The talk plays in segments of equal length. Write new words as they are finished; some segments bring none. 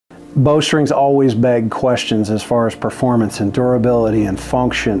Bowstrings always beg questions as far as performance and durability and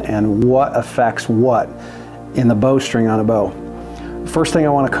function and what affects what in the bowstring on a bow. First thing I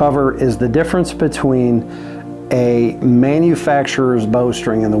want to cover is the difference between a manufacturer's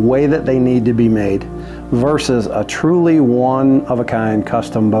bowstring and the way that they need to be made versus a truly one-of-a-kind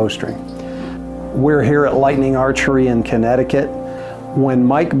custom bowstring. We're here at Lightning Archery in Connecticut. When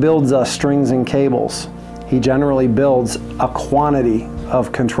Mike builds us strings and cables, he generally builds a quantity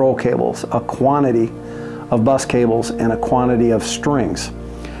of control cables, a quantity of bus cables, and a quantity of strings.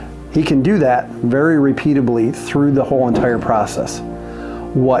 He can do that very repeatably through the whole entire process.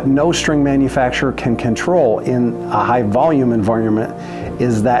 What no string manufacturer can control in a high volume environment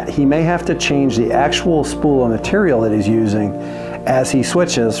is that he may have to change the actual spool of material that he's using as he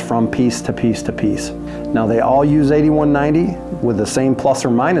switches from piece to piece to piece. Now they all use 8190 with the same plus or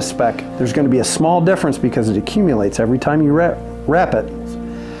minus spec. There's going to be a small difference because it accumulates every time you wrap it.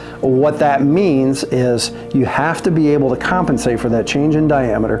 What that means is you have to be able to compensate for that change in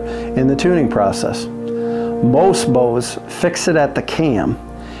diameter in the tuning process. Most bows fix it at the cam,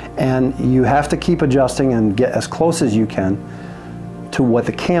 and you have to keep adjusting and get as close as you can to what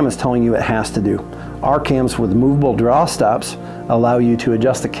the cam is telling you it has to do. Our cams with movable draw stops allow you to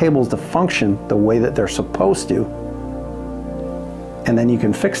adjust the cables to function the way that they're supposed to, and then you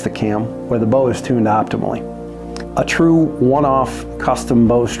can fix the cam where the bow is tuned optimally. A true one-off custom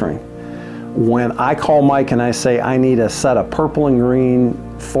bowstring. When I call Mike and I say I need a set of purple and green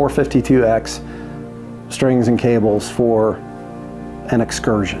 452X strings and cables for an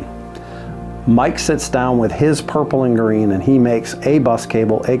excursion, Mike sits down with his purple and green and he makes a bus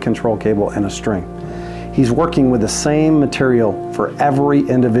cable, a control cable, and a string. He's working with the same material for every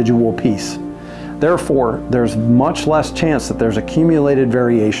individual piece. Therefore, there's much less chance that there's accumulated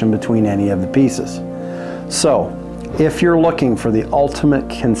variation between any of the pieces. So, if you're looking for the ultimate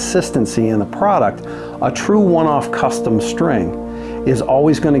consistency in the product, a true one-off custom string is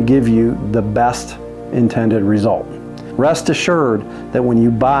always going to give you the best intended result. Rest assured that when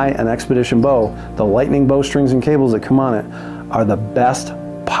you buy an Xpedition bow, the Lightning bowstrings and cables that come on it are the best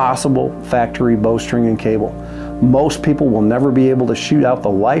possible factory bowstring and cable. Most people will never be able to shoot out the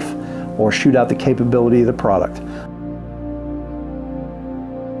life or shoot out the capability of the product.